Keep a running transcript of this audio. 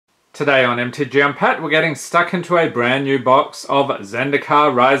Today on MTG Unpacked, we're getting stuck into a brand new box of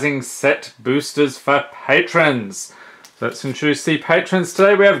Zendikar Rising set boosters for patrons. Let's introduce the patrons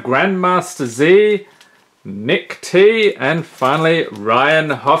today. We have Grandmaster Z, Nick T, and finally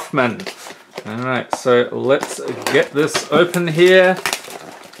Ryan Hoffman. Alright, so let's get this open here.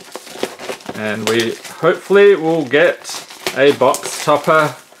 And we hopefully will get a box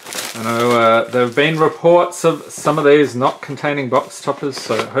topper. I know there have been reports of some of these not containing box toppers,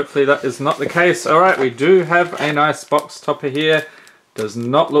 so hopefully that is not the case. Alright, we do have a nice box topper here. Does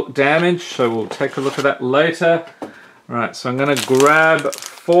not look damaged, so we'll take a look at that later. Alright, so I'm going to grab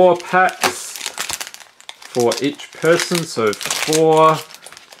 4 packs for each person, so 4,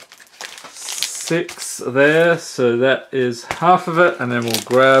 6 there, so that is half of it, and then we'll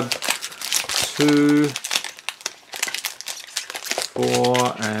grab 2,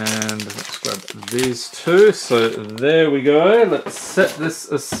 4, and let's grab these 2. So there we go. Let's set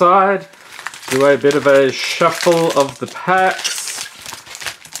this aside, do a bit of a shuffle of the packs,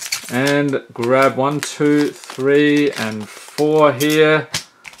 and grab 1, 2, 3, and 4 here.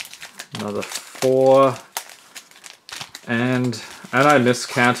 Another 4, and I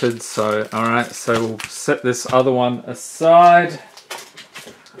miscounted. So all right, so we'll set this other one aside.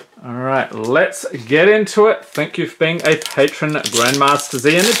 Alright, let's get into it. Thank you for being a patron, Grandmaster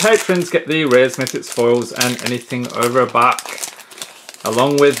Z. And the patrons get the rares, mythics, foils, and anything over $1,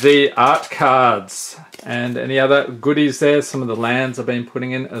 along with the art cards and any other goodies there. Some of the lands I've been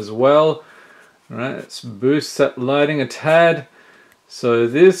putting in as well. Alright, let's boost that lighting a tad. So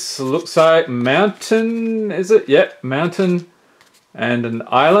this looks like mountain, is it? Yep, mountain and an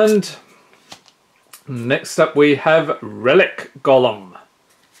island. Next up we have Relic Golem,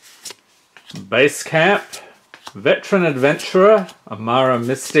 Base Camp, Veteran Adventurer, Amara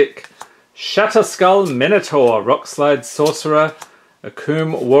Mystic, Shatterskull Minotaur, Rockslide Sorcerer,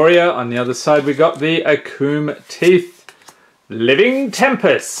 Akoum Warrior. On the other side we got the Akoum Teeth, Living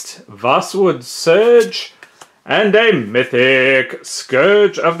Tempest, Vastwood Surge, and a Mythic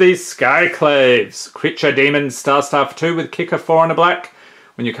Scourge of the Skyclaves. Creature Demon, Star for 2 with kicker 4 and a black.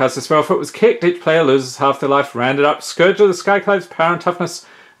 When you cast a spell, if it was kicked, each player loses half their life, rounded up. Scourge of the Skyclaves, power and toughness,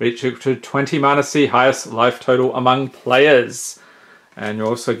 reach to 20 minus the highest life total among players. And you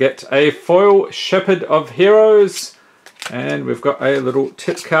also get a foil Shepherd of Heroes. And we've got a little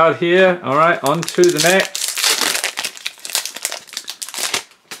tip card here. Alright, on to the next.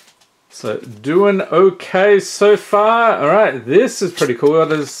 So doing okay so far. Alright, this is pretty cool.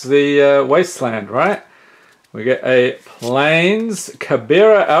 That is the Wasteland, right? We get a Plains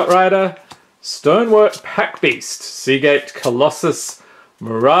Kabira Outrider, Stonework Pack Beast, Seagate Colossus,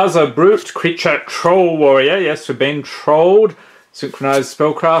 Muraza Brute, Creature Troll Warrior. Yes, we've been trolled. Synchronized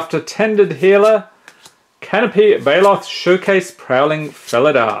Spellcrafter, Tended Healer, Canopy Baloth, Showcase Prowling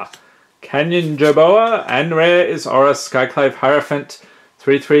Felidar, Canyon Jerboa, and rare is Aura Skyclave Hierophant.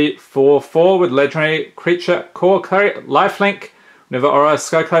 3/3/4/4 with legendary creature core cleric lifelink. Whenever Aura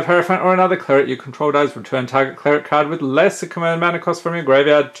Skyclave Hierophant or another cleric you control dies, return target cleric card with less command mana cost from your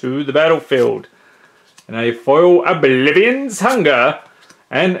graveyard to the battlefield. And a foil Oblivion's Hunger.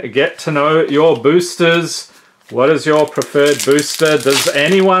 And get to know your boosters. What is your preferred booster? Does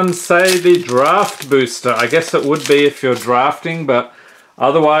anyone say the draft booster? I guess it would be if you're drafting, but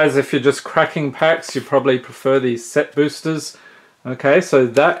otherwise if you're just cracking packs, you probably prefer the set boosters. Okay, so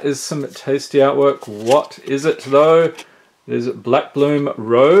that is some tasty artwork. What is it though? There's Black Bloom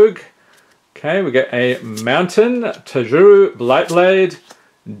Rogue. Okay, we get a Mountain, Tajuru Blightblade,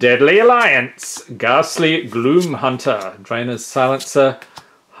 Deadly Alliance, Ghastly Gloom Hunter, Drainer's Silencer,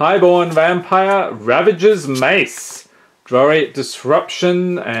 Highborn Vampire, Ravager's Mace, Drari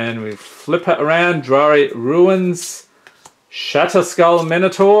Disruption, and we flip it around, Drari Ruins, Shatterskull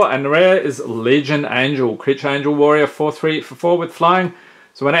Minotaur, and rare is Legion Angel, Creature Angel Warrior, 4/3/4 with flying.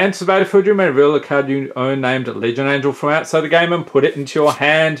 So when it enters the battlefield, you may reveal a card you own named Legion Angel from outside the game and put it into your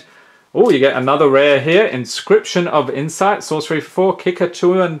hand. Oh, you get another rare here, Inscription of Insight, sorcery for 4, kicker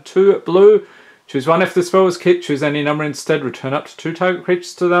 2 and 2 blue. Choose 1 if the spell was kicked, choose any number instead, return up to 2 target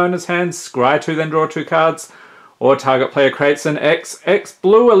creatures to the owner's hand, scry 2, then draw 2 cards, or target player creates an XX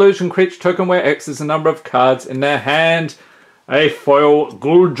blue illusion creature token where X is the number of cards in their hand. A foil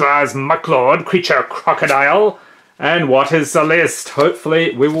Guldra's MacLeod, creature crocodile. And what is the list?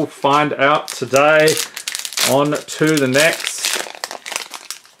 Hopefully we will find out today. On to the next.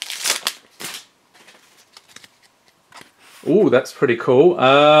 Ooh, that's pretty cool.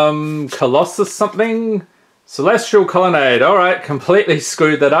 Colossus something? Celestial Colonnade. Alright, completely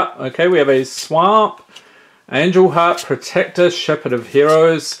screwed that up. Okay, we have a Swamp, Angel Heart Protector, Shepherd of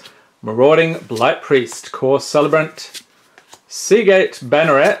Heroes, Marauding Blight Priest, Core Celebrant, Seagate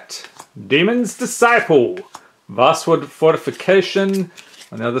Banneret, Demon's Disciple, Vastwood Fortification.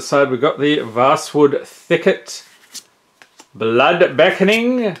 On the other side, we've got the Vastwood Thicket, Blood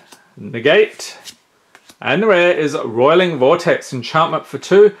Beckoning, Negate, and the rare is Roiling Vortex, enchantment for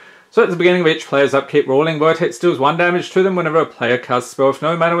 2. So at the beginning of each player's upkeep, Roiling Vortex deals 1 damage to them whenever a player casts a spell. If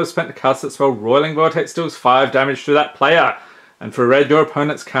no mana was spent to cast that spell, Roiling Vortex deals 5 damage to that player. And for red, your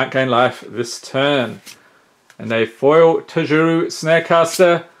opponents can't gain life this turn. And a foil Tajuru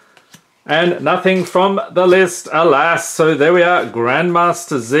Snarecaster. And nothing from the list, alas. So there we are,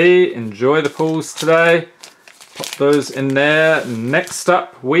 Grandmaster Z. Enjoy the pools today. Pop those in there. Next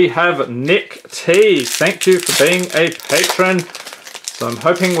up, we have Nick T. Thank you for being a patron. So I'm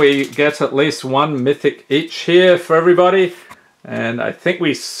hoping we get at least 1 mythic each here for everybody. And I think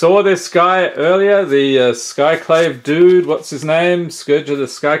we saw this guy earlier, the Skyclave dude. What's his name? Scourge of the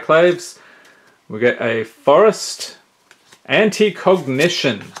Skyclaves. We get a Forest,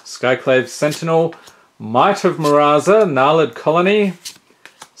 Anti-Cognition, Skyclave Sentinel, Might of Miraza, Gnarled Colony,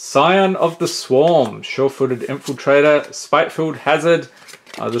 Scion of the Swarm, Sure-Footed Infiltrator, Spitefield Hazard.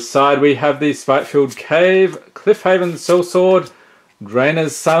 Other side we have the Spitefield Cave, Cliffhaven Sellsword,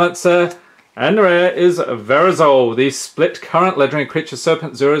 Drainer's Silencer, and the rare is Verazol, the Split Current Legendary Creature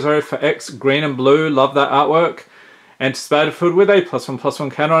Serpent 0/0 for X, green and blue. Love that artwork. And Spitefield with a +1/+1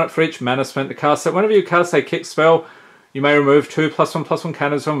 counter on it for each mana spent to cast it. Whenever you cast a kick spell, you may remove 2 +1/+1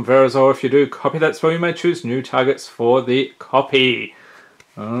 counters from Verazol. If you do copy that spell, you may choose new targets for the copy.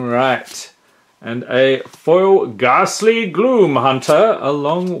 Alright. And a foil Ghastly Gloom Hunter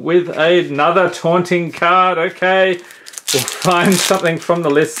along with another taunting card. Okay. We'll find something from the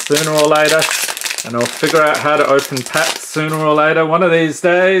list sooner or later, and I'll figure out how to open packs sooner or later, one of these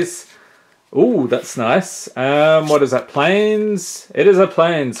days. Ooh, that's nice. What is that? Plains? It is a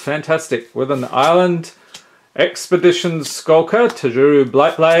Plains. Fantastic. With an island. Expedition Skulker, Tajuru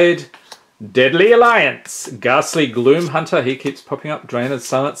Blightblade, Deadly Alliance, Ghastly Gloom Hunter. He keeps popping up. Drainer's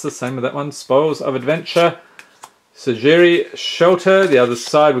Silencer, same with that one. Spoils of Adventure. Sajiri Shelter. The other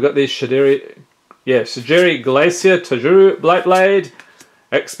side, we've got these Sajiri Glacier, Tajuru Blightblade,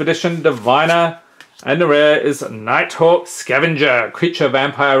 Expedition Diviner, and the rare is Nighthawk Scavenger, Creature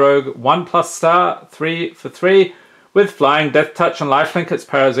Vampire Rogue, 1+ star, 3 for 3, with Flying, Death Touch, and Lifelink. Its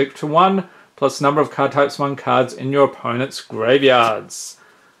power is equal to 1, plus number of card types among cards in your opponent's graveyards.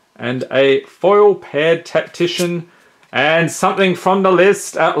 And a foil Paired Tactician, and something from the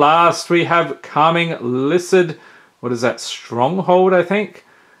list at last. We have Calming Lizard. What is that? Stronghold, I think.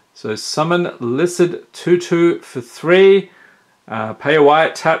 So summon Lizard 2/2 for 3. Pay a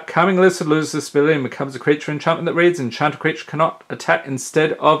white, tap. Calming Lizard loses this ability and becomes a creature enchantment that reads, enchanted creature cannot attack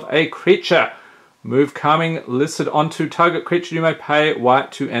instead of a creature. Move Calming Lizard onto target creature. You may pay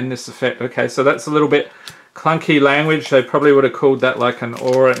white to end this effect. Okay, so that's a little bit clunky language. They probably would have called that like an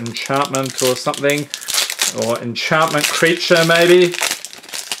aura enchantment or something. Or enchantment creature maybe.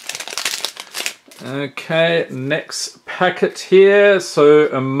 Okay, next packet here. So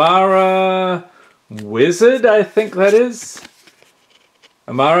Amara Wizard, I think that is.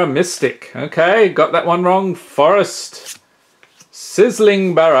 Amara Mystic. Okay, got that one wrong. Forest.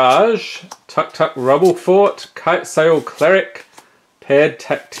 Sizzling Barrage. Tuk Tuk Rubble Fort. Kite Sail Cleric. Paired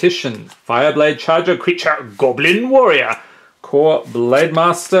Tactician. Fireblade Charger. Creature Goblin Warrior. Core Blade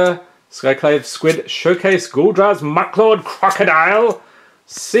Master. Skyclave Squid. Showcase Guldra's MacLeod Crocodile.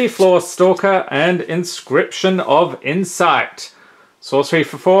 Seafloor Stalker, and Inscription of Insight. Sorcery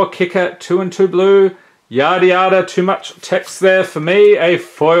for 4, Kicker 2 and 2 blue. Yada yada, too much text there for me. A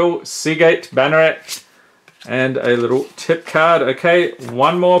foil Seagate Banneret and a little tip card. Okay,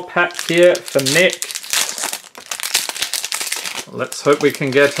 one more pack here for Nick. Let's hope we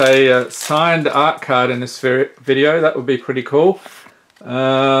can get a signed art card in this video. That would be pretty cool.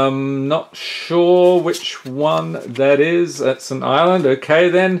 Not sure which one that is. That's an island. Okay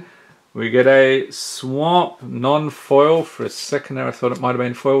then. We get a Swamp non-foil. For a second there I thought it might have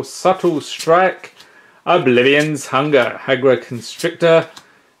been foil. Subtle Strike. Oblivion's Hunger. Hagra Constrictor.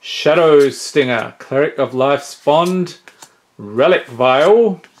 Shadow Stinger. Cleric of Life's Bond. Relic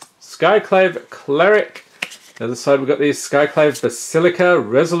Vial. Skyclave Cleric. The other side we've got these Skyclave Basilica.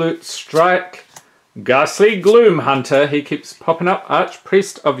 Resolute Strike. Ghastly Gloom Hunter, he keeps popping up.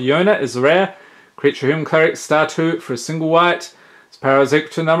 Archpriest of Yona is rare. Creature Human Cleric, star 2 for a single white. Its power is equal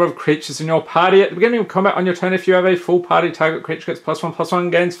to the number of creatures in your party. At the beginning of combat on your turn, if you have a full party, target creature gets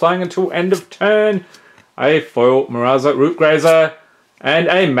 +1/+1, gains flying until end of turn. A foil Miraza Rootgrazer. And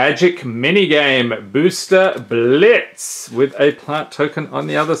a magic minigame, Booster Blitz, with a plant token on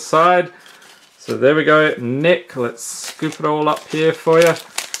the other side. So there we go, Nick. Let's scoop it all up here for you.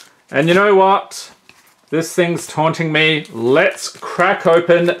 And you know what? This thing's taunting me. Let's crack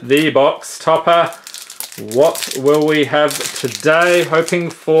open the box topper. What will we have today? Hoping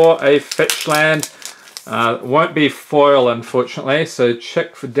for a fetch land. Won't be foil, unfortunately, so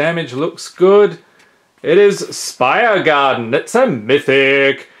check for damage. Looks good. It is Spire Garden. It's a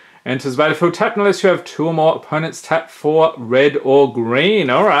mythic. Enters battlefield tapped unless you have 2 or more opponents tapped for red or green.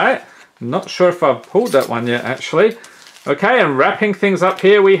 Alright. Not sure if I've pulled that one yet, actually. Okay, and wrapping things up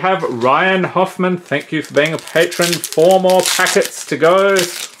here, we have Ryan Hoffman. Thank you for being a patron. 4 more packets to go.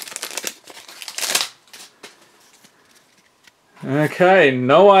 Okay,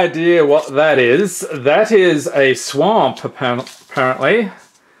 no idea what that is. That is a swamp, apparently.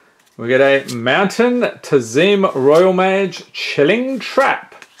 We get a Mountain, Tazim Royal Mage, Chilling Trap.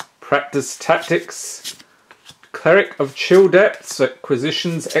 Practice Tactics, Cleric of Chill Depths,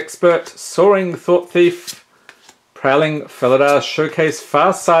 Acquisitions Expert, Soaring Thought Thief, Prowling Felidar, Showcase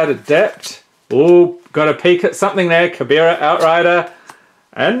Farside Adept. Ooh, got a peek at something there. Kabira Outrider.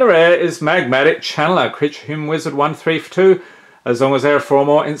 And the rare is Magmatic Channeler, Creature Human Wizard 1/3 for 2. As long as there are 4 or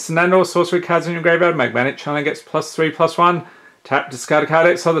more instant and/or sorcery cards in your graveyard, Magmatic Channeler gets +3/+1. Tap, discard a card,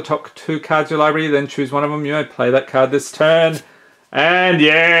 exile the top 2 cards of your library, then choose one of them. You may play that card this turn. And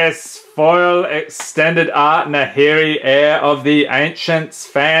yes, foil extended art, Nahiri, Heir of the Ancients.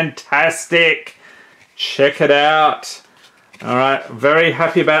 Fantastic. Check it out. All right, very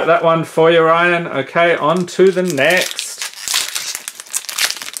happy about that one for you, Ryan. Okay, on to the next.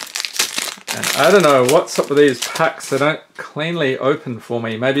 And I don't know what's up with these packs. They don't cleanly open for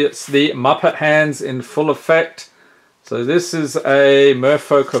me. Maybe it's the Muppet hands in full effect. So this is a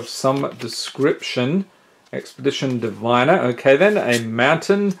merfolk of some description. Expedition Diviner. Okay then, a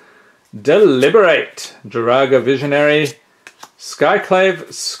Mountain, Deliberate, Jiraga Visionary,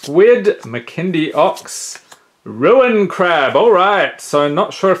 Skyclave, Squid, McKindy Ox, Ruin Crab. Alright, so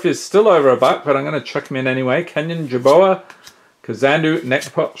not sure if he's still over $1, but I'm going to chuck him in anyway. Canyon Jaboa, Kazandu,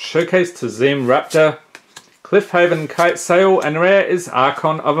 Necropot, Showcase, Tazim Raptor, Cliffhaven, Kite Sail, and rare is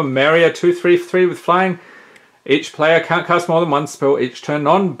Archon of Emeria, 2/3/3 with flying. Each player can't cast more than 1 spell each turn.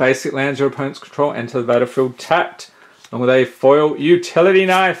 Non-basic lands your opponents control enter the battlefield tapped, along with a foil utility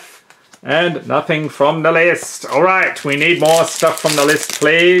knife. And nothing from the list. Alright, we need more stuff from the list,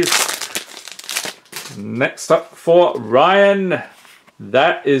 please. Next up for Ryan.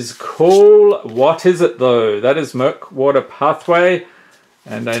 That is cool. What is it, though? That is Murkwater Pathway.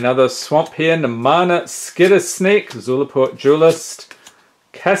 And another swamp here. Namana Skitter Sneak, Zulaport Duelist,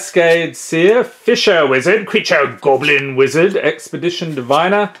 Cascade Seer, Fisher Wizard, Creature Goblin Wizard, Expedition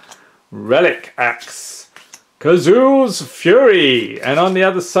Diviner, Relic Axe, Kazul's Fury, and on the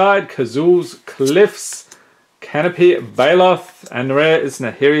other side, Kazul's Cliffs, Canopy Baloth, and rare is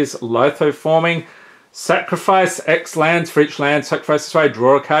Nahiri's Lithoforming. Sacrifice X lands for each land. Sacrifice this way,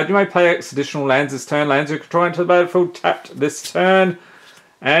 draw a card. You may play X additional lands this turn. Lands you control into the battlefield tapped this turn.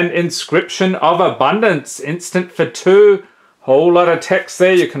 And Inscription of Abundance, instant for 2. Whole lot of text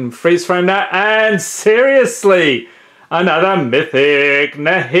there, you can freeze frame that. And seriously, another mythic.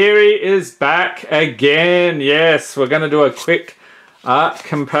 Nahiri is back again. Yes, we're going to do a quick art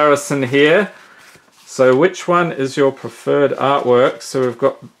comparison here. So which one is your preferred artwork? So we've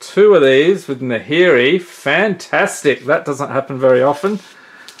got 2 of these with Nahiri. Fantastic. That doesn't happen very often.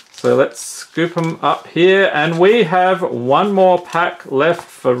 So let's scoop them up here. And we have 1 more pack left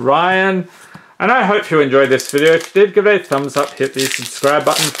for Ryan. And I hope you enjoyed this video. If you did, give it a thumbs up, hit the subscribe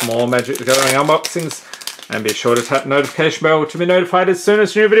button for more Magic the Gathering unboxings, and be sure to tap the notification bell to be notified as soon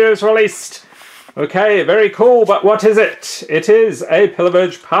as new videos are released. Okay, very cool, but what is it? It is a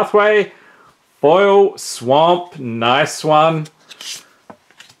Pillaverge Pathway, Foil Swamp, nice one,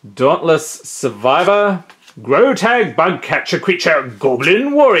 Dauntless Survivor, Grotag Bugcatcher Creature,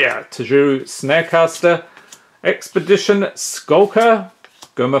 Goblin Warrior, Tajuru Snarecaster, Expedition Skulker,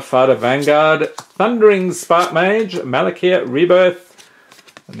 Gomafada Vanguard, Thundering Spark Mage, Malakir Rebirth.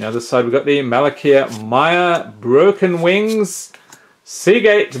 On the other side we've got the Malakir Maya, Broken Wings,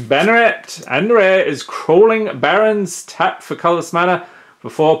 Seagate Banneret, and rare is Crawling Barrens. Tap for colorless mana.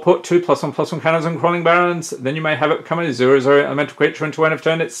 Before put 2/1/1 counters on Crawling Barrens, then you may have it become a 0/0 elemental creature until end of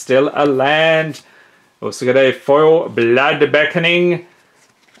turn. It's still a land. Also got a foil Blood Beckoning.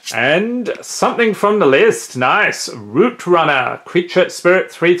 And something from the list. Nice. Root Runner. Creature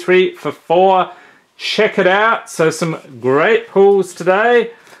Spirit 3/3 for 4. Check it out. So some great pulls today.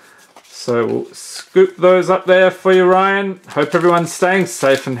 So we'll scoop those up there for you, Ryan. Hope everyone's staying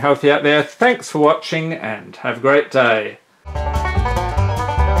safe and healthy out there. Thanks for watching and have a great day.